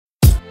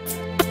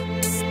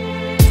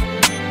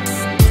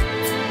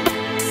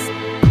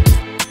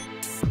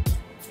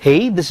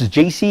Hey, this is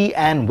JC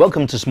and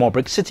welcome to Small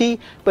Brick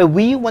City, where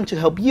we want to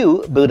help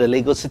you build a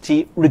Lego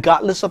city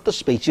regardless of the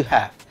space you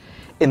have.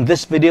 In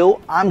this video,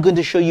 I'm going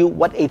to show you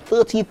what a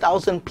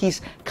 30,000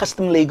 piece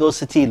custom Lego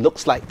city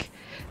looks like.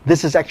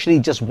 This is actually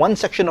just one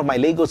section of my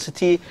Lego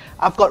city.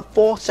 I've got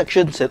 4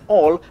 sections in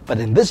all, but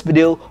in this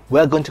video,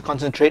 we're going to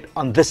concentrate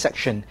on this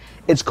section.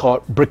 It's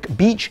called Brick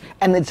Beach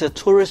and it's a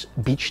tourist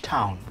beach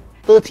town.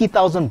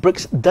 30,000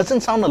 bricks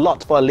doesn't sound a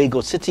lot for a Lego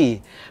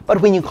city,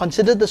 but when you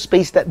consider the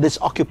space that this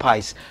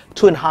occupies,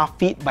 2.5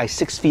 feet by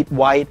 6 feet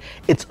wide,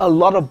 it's a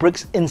lot of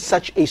bricks in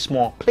such a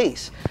small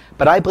place.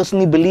 But I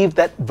personally believe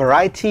that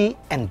variety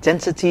and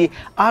density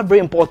are very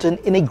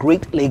important in a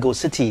great Lego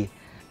city.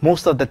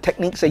 Most of the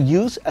techniques I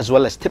use, as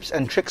well as tips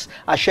and tricks,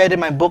 are shared in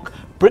my book,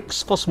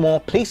 Bricks for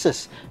Small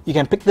Places. You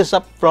can pick this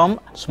up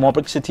from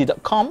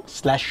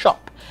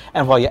smallbrickcity.com/shop.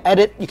 And while you're at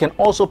it, you can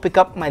also pick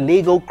up my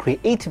Lego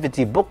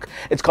creativity book.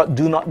 It's called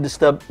Do Not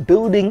Disturb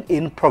Building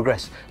in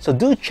Progress. So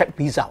do check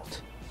these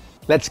out.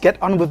 Let's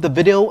get on with the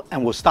video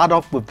and we'll start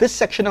off with this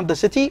section of the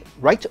city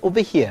right over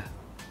here.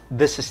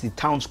 This is the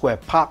Town Square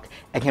Park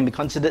and can be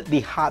considered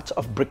the heart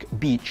of Brick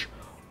Beach.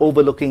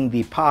 Overlooking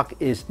the park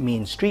is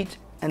Main Street,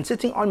 and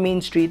sitting on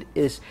Main Street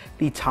is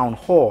the Town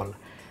Hall.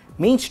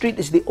 Main Street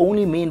is the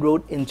only main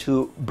road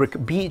into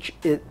Brick Beach.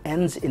 It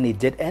ends in a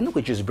dead end,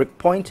 which is Brick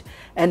Point,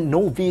 and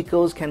no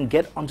vehicles can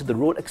get onto the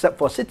road except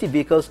for city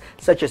vehicles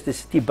such as the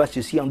city bus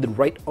you see on the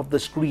right of the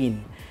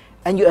screen.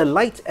 And you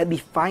alight at the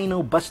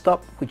final bus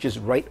stop, which is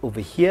right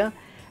over here,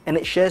 and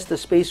it shares the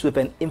space with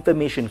an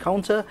information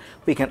counter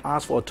where you can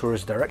ask for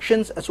tourist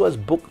directions as well as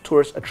book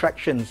tourist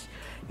attractions.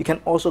 You can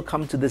also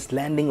come to this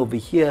landing over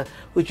here,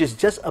 which is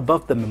just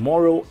above the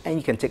memorial, and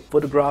you can take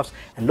photographs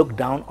and look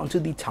down onto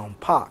the town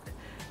park.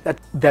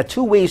 There are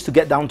 2 ways to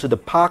get down to the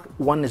park.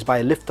 One is by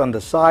a lift on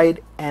the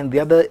side and the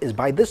other is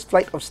by this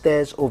flight of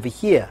stairs over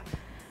here.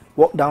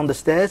 Walk down the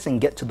stairs and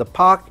get to the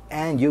park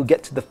and you'll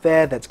get to the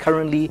fair that's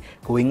currently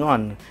going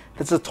on.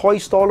 There's a toy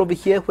stall over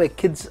here where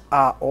kids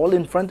are all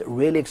in front,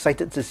 really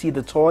excited to see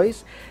the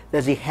toys.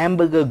 There's a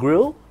hamburger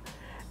grill,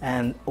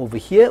 and over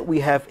here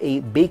we have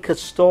a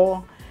baker's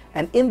store,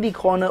 and in the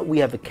corner we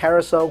have a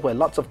carousel where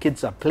lots of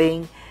kids are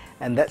playing,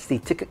 and that's the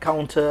ticket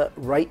counter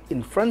right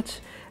in front,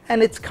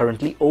 and it's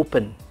currently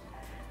open.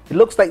 It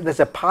looks like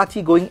there's a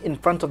party going in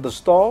front of the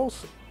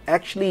stalls.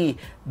 Actually,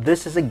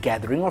 this is a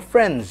gathering of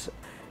friends.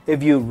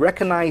 If you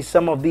recognize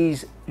some of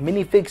these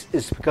minifigs,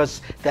 it's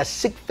because they're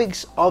sig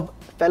figs of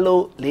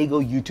fellow Lego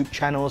YouTube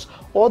channels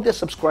or their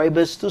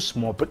subscribers to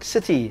Small Brick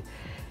City.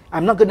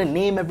 I'm not going to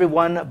name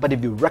everyone, but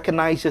if you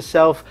recognize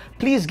yourself,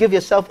 please give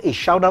yourself a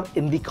shout out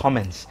in the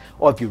comments.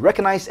 Or if you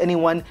recognize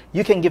anyone,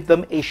 you can give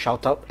them a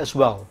shout out as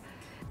well.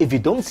 If you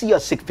don't see your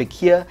sig fig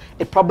here,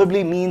 it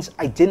probably means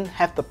I didn't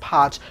have the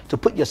parts to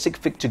put your sig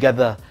fig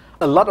together.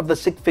 A lot of the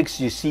sig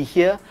figs you see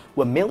here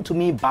were mailed to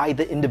me by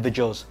the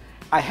individuals.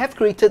 I have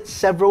created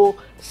several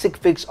sig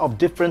figs of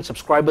different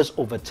subscribers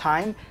over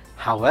time.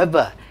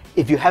 However,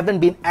 if you haven't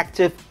been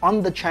active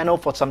on the channel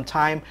for some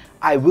time,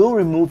 I will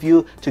remove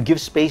you to give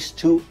space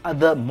to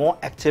other more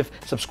active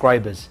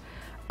subscribers.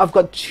 I've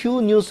got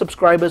 2 new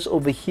subscribers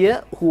over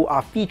here who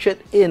are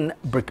featured in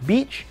Brick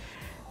Beach.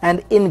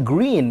 And in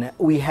green,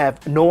 we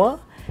have Noah,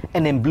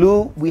 and in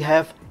blue, we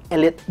have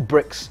Elliot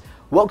Bricks.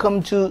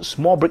 Welcome to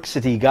Small Brick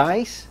City,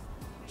 guys.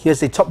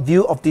 Here's a top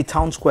view of the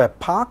Town Square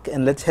Park,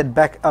 and let's head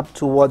back up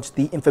towards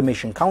the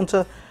information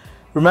counter.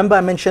 Remember, I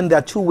mentioned there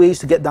are 2 ways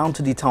to get down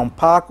to the town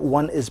park.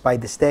 One is by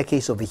the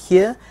staircase over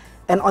here,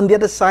 and on the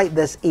other side,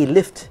 there's a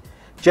lift,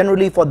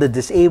 generally for the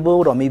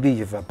disabled or maybe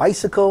you have a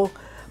bicycle.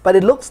 But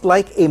it looks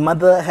like a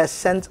mother has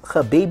sent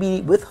her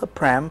baby with her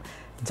pram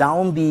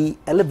down the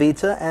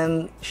elevator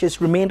and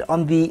she's remained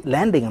on the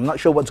landing. I'm not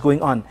sure what's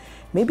going on.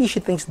 Maybe she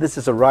thinks this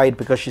is a ride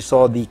because she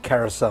saw the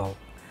carousel.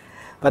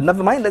 But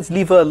never mind, let's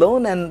leave her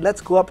alone and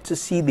let's go up to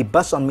see the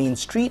bus on Main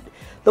Street.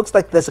 Looks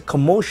like there's a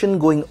commotion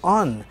going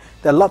on.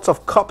 There are lots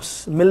of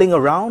cops milling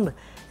around,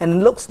 and it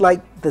looks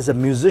like there's a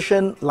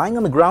musician lying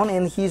on the ground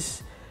and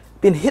he's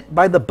been hit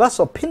by the bus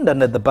or pinned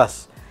under the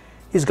bus.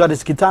 He's got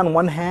his guitar in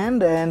one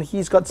hand and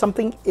he's got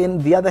something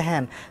in the other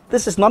hand.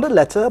 This is not a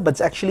letter, but it's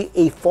actually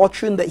a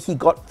fortune that he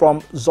got from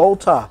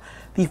Zoltar,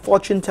 the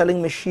fortune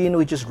telling machine,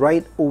 which is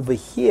right over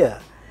here.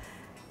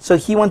 So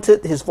he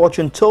wanted his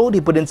fortune told,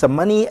 he put in some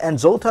money, and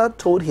Zoltar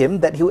told him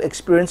that he will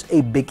experience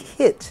a big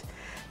hit.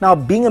 Now,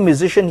 being a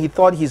musician, he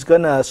thought he's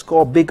gonna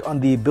score big on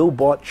the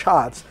Billboard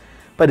charts,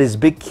 but his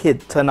big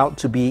hit turned out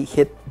to be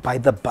hit by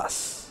the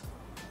bus.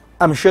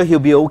 I'm sure he'll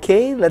be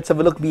okay. Let's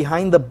have a look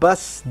behind the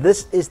bus.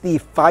 This is the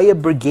fire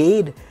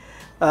brigade.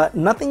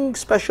 Nothing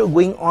special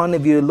going on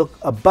if you look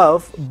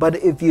above, but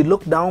if you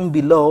look down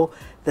below,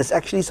 there's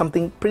actually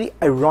something pretty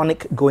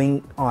ironic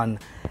going on.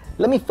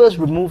 Let me first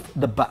remove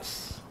the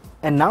bus.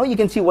 And now you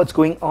can see what's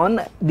going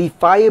on. The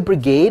fire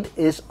brigade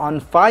is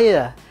on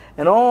fire,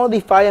 and all the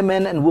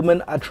firemen and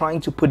women are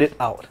trying to put it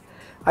out.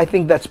 I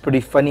think that's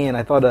pretty funny, and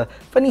I thought a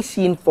funny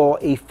scene for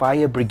a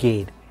fire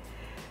brigade.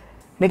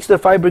 Next to the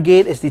fire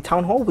brigade is the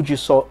town hall, which you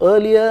saw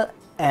earlier,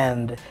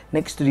 and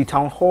next to the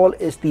town hall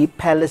is the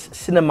Palace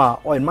Cinema,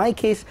 or in my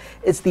case,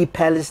 it's the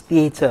Palace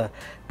Theatre.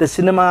 The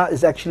cinema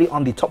is actually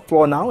on the top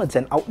floor now. It's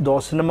an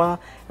outdoor cinema,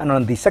 and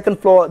on the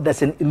second floor,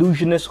 there's an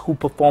illusionist who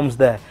performs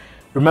there.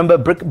 Remember,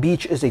 Brick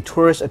Beach is a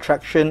tourist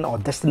attraction or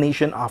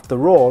destination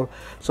after all,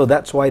 so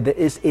that's why there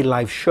is a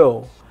live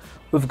show.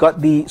 We've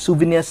got the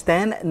souvenir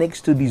stand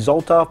next to the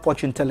Zoltar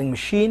fortune-telling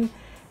machine,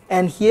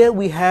 and here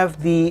we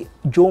have the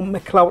Joe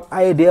McLeod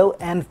Iredale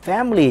and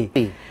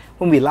family.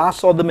 When we last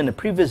saw them in a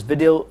previous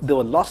video, they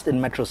were lost in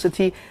Metro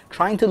City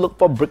trying to look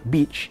for Brick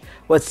Beach.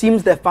 Well, it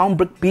seems they found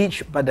Brick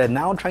Beach, but they're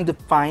now trying to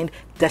find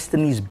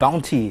Destiny's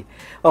Bounty.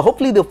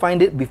 Hopefully they'll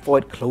find it before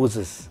it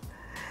closes.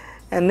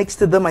 And next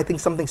to them, I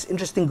think something's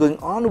interesting going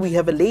on. We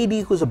have a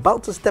lady who's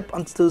about to step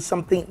onto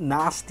something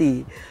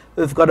nasty.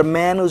 We've got a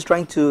man who's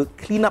trying to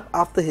clean up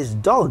after his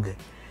dog,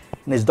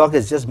 and his dog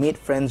has just made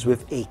friends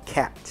with a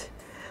cat.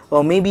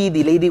 Well, maybe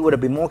the lady would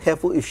have been more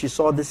careful if she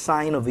saw this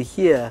sign over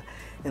here,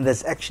 and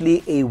there's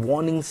actually a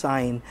warning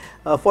sign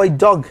for a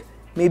dog.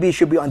 Maybe it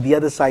should be on the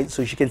other side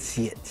so she can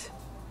see it.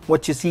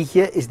 What you see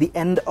here is the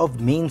end of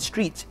Main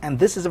Street, and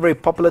this is a very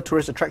popular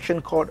tourist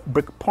attraction called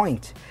Brick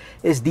Point.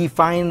 It's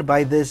defined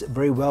by this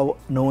very well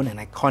known and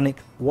iconic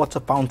water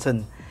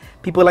fountain.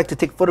 People like to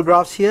take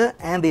photographs here,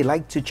 and they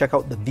like to check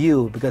out the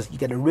view because you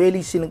get a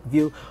really scenic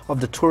view of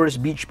the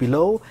tourist beach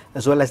below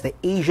as well as the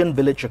Asian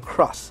village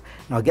across,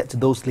 and I'll get to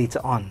those later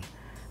on.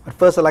 But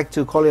first, I'd like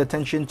to call your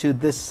attention to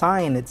this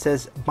sign. It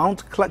says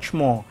Mount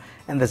Clutchmore,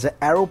 and there's an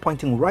arrow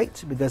pointing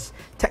right because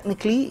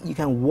technically you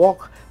can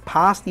walk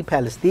past the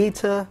Palace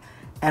Theatre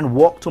and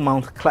walk to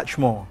Mount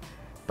Clutchmore.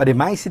 But in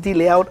my city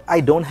layout,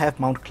 I don't have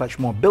Mount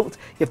Clutchmore built.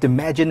 You have to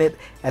imagine it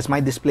as my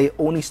display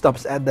only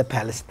stops at the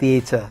Palace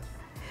Theatre.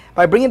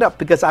 But I bring it up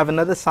because I have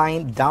another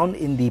sign down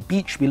in the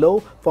beach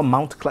below for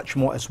Mount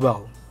Clutchmore as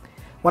well.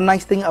 One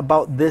nice thing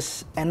about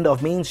this end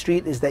of Main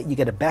Street is that you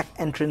get a back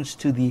entrance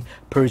to the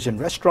Persian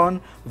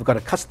restaurant. We've got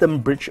a custom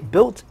bridge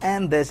built,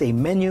 and there's a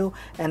menu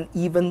and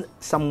even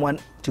someone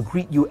to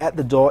greet you at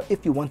the door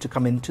if you want to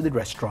come into the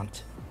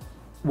restaurant.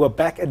 We're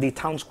back at the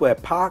Town Square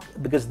Park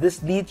because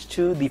this leads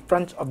to the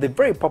front of the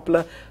very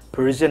popular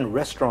Persian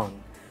restaurant.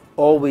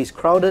 Always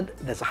crowded.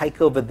 There's a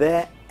hiker over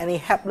there and a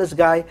hapless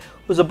guy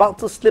who's about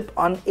to slip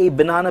on a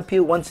banana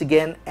peel once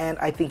again, and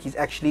I think he's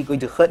actually going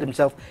to hurt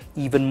himself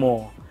even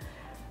more.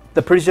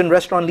 The Persian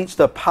restaurant leads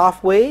to a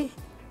pathway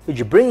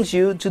which brings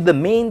you to the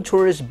main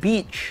tourist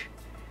beach.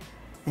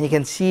 And you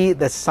can see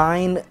the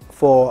sign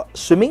for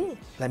swimming.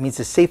 That means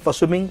it's safe for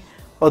swimming.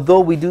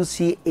 Although we do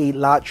see a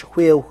large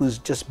whale who's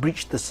just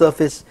breached the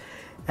surface,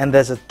 and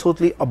there's a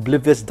totally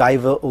oblivious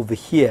diver over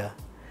here.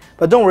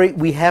 But don't worry,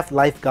 we have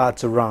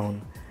lifeguards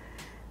around.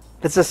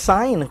 There's a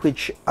sign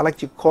which I'd like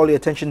to call your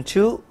attention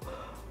to.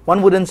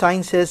 One wooden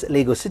sign says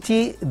Lego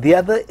City, the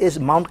other is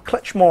Mount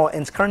Clutchmore,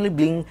 and it's currently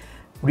being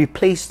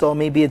replaced, or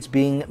maybe it's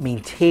being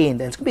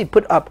maintained, and it's going to be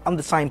put up on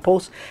the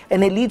signpost,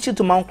 and it leads you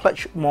to Mount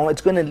Clutchmore.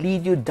 It's going to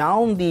lead you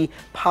down the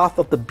path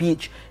of the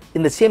beach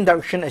in the same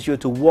direction as you were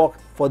to walk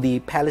for the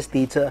Palace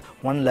Theatre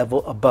one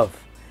level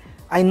above.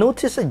 I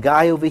noticed a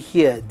guy over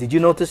here. Did you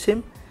notice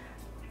him?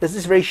 There's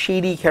this very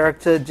shady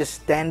character just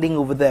standing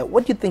over there.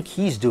 What do you think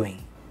he's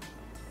doing?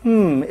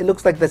 It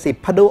looks like there's a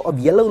puddle of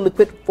yellow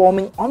liquid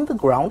forming on the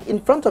ground in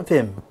front of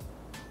him.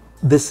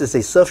 This is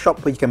a surf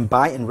shop where you can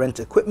buy and rent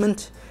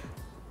equipment.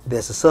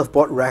 There's a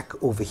surfboard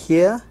rack over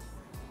here.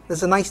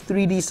 There's a nice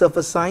 3D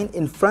surfer sign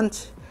in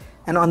front.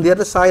 And on the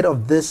other side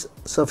of this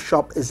surf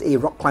shop is a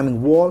rock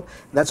climbing wall.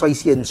 That's why you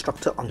see an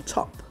instructor on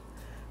top.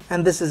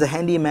 And this is a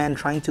handyman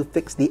trying to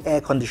fix the air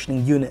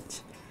conditioning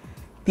unit.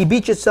 The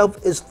beach itself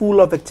is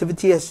full of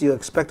activity as you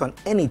expect on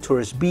any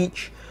tourist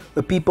beach,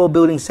 with people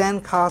building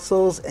sand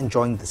castles,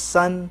 enjoying the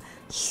sun,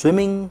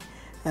 swimming,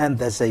 and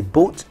there's a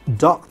boat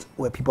docked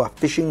where people are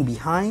fishing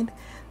behind.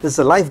 There's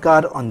a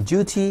lifeguard on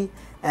duty,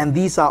 and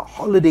these are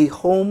holiday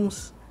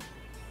homes,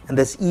 and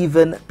there's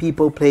even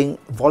people playing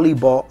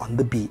volleyball on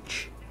the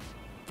beach.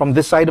 From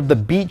this side of the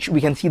beach,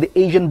 we can see the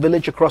Asian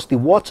village across the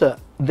water.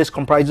 This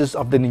comprises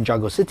of the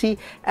Ninjago City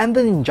and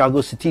the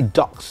Ninjago City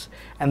docks.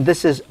 And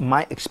this is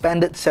my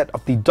expanded set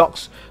of the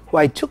docks,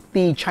 where I took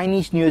the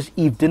Chinese New Year's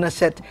Eve dinner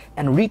set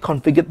and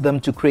reconfigured them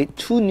to create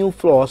 2 new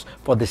floors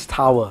for this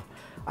tower.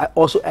 I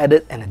also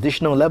added an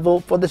additional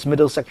level for this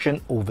middle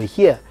section over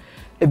here.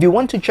 If you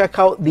want to check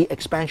out the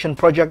expansion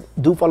project,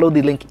 do follow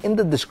the link in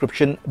the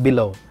description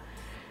below.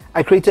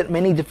 I created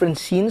many different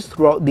scenes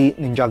throughout the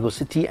Ninjago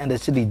City and the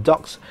city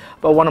docks,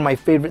 but one of my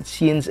favorite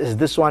scenes is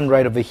this one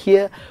right over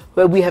here,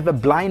 where we have a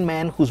blind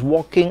man who's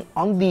walking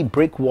on the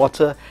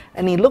breakwater,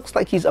 and he looks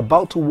like he's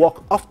about to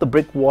walk off the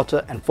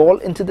breakwater and fall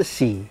into the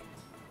sea.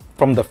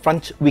 From the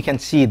front, we can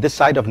see this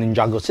side of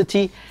Ninjago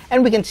City,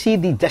 and we can see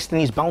the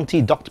Destiny's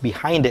Bounty docked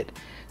behind it.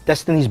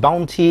 Destiny's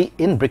Bounty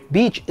in Brick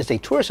Beach is a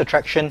tourist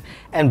attraction,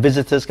 and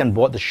visitors can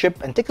board the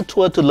ship and take a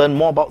tour to learn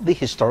more about the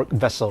historic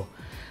vessel.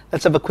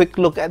 Let's have a quick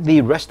look at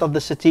the rest of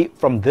the city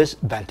from this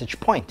vantage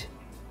point.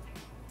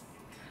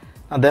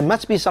 Now there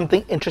must be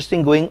something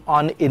interesting going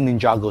on in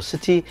Ninjago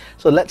City,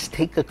 so let's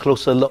take a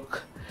closer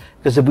look.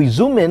 Because if we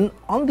zoom in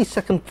on the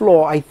second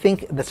floor, I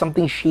think there's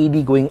something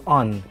shady going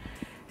on.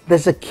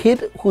 There's a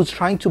kid who's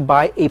trying to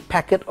buy a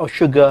packet of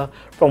sugar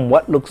from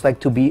what looks like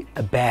to be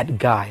a bad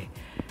guy.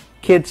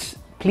 Kids,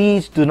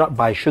 please do not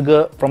buy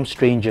sugar from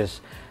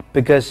strangers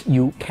because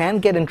you can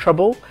get in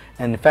trouble,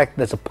 and in fact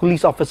there's a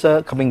police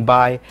officer coming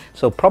by,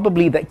 so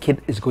probably that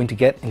kid is going to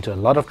get into a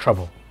lot of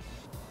trouble.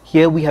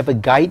 Here we have a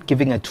guide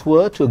giving a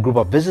tour to a group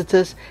of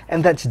visitors,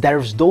 and that's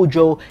Dareth's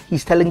dojo.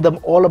 He's telling them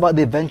all about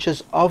the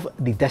adventures of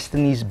the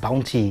Destiny's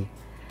Bounty.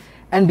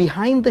 And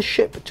behind the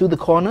ship to the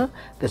corner,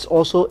 there's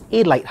also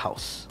a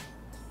lighthouse.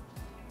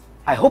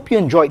 I hope you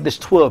enjoyed this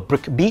tour of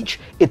Brick Beach.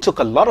 It took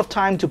a lot of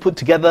time to put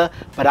together,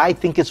 but I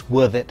think it's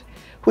worth it.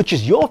 Which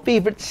is your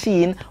favorite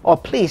scene or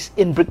place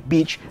in Brick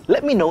Beach?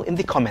 Let me know in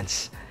the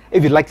comments.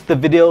 If you liked the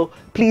video,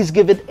 please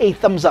give it a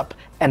thumbs up.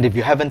 And if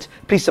you haven't,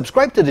 please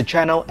subscribe to the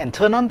channel and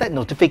turn on that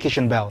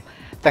notification bell.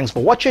 Thanks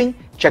for watching.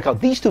 Check out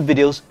these two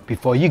videos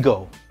before you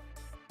go.